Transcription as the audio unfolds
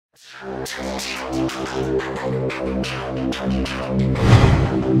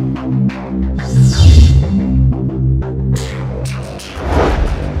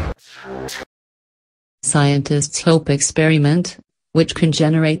Scientists hope experiment, which can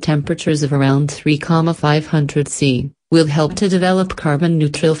generate temperatures of around 3,500 C, will help to develop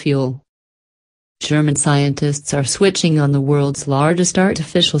carbon-neutral fuel. German scientists are switching on the world's largest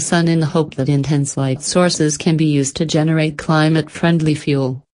artificial sun in the hope that intense light sources can be used to generate climate-friendly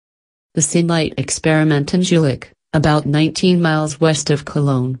fuel. The sunlight experiment in Jülich, about 19 miles west of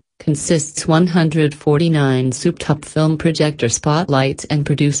Cologne, consists 149 souped-up film projector spotlights and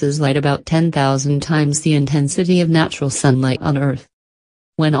produces light about 10,000 times the intensity of natural sunlight on Earth.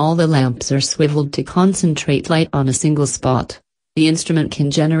 When all the lamps are swiveled to concentrate light on a single spot, the instrument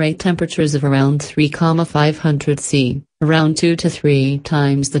can generate temperatures of around 3,500 C, around 2 to 3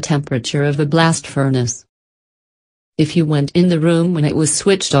 times the temperature of a blast furnace. If you went in the room when it was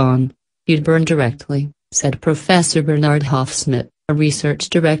switched on, you'd burn directly, said Professor Bernhard Hofschmidt, a research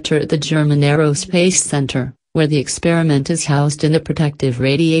director at the German Aerospace Center, where the experiment is housed in a protective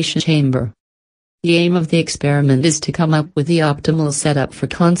radiation chamber. The aim of the experiment is to come up with the optimal setup for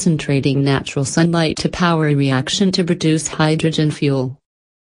concentrating natural sunlight to power a reaction to produce hydrogen fuel.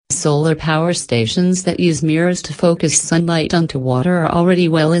 Solar power stations that use mirrors to focus sunlight onto water are already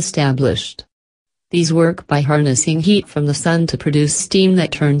well established. These work by harnessing heat from the sun to produce steam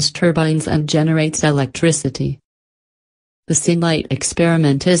that turns turbines and generates electricity. The sunlight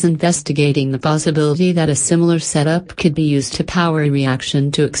experiment is investigating the possibility that a similar setup could be used to power a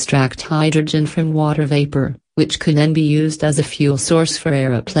reaction to extract hydrogen from water vapor, which could then be used as a fuel source for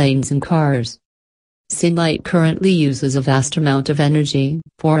aeroplanes and cars. Sunlight currently uses a vast amount of energy.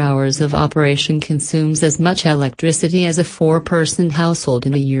 4 hours of operation consumes as much electricity as a 4-person household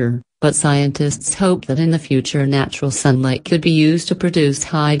in a year, but scientists hope that in the future natural sunlight could be used to produce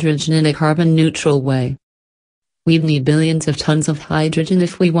hydrogen in a carbon-neutral way. We'd need billions of tons of hydrogen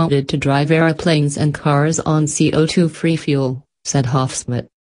if we wanted to drive airplanes and cars on CO2-free fuel, said Hofschmidt.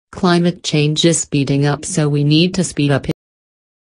 Climate change is speeding up, so we need to speed up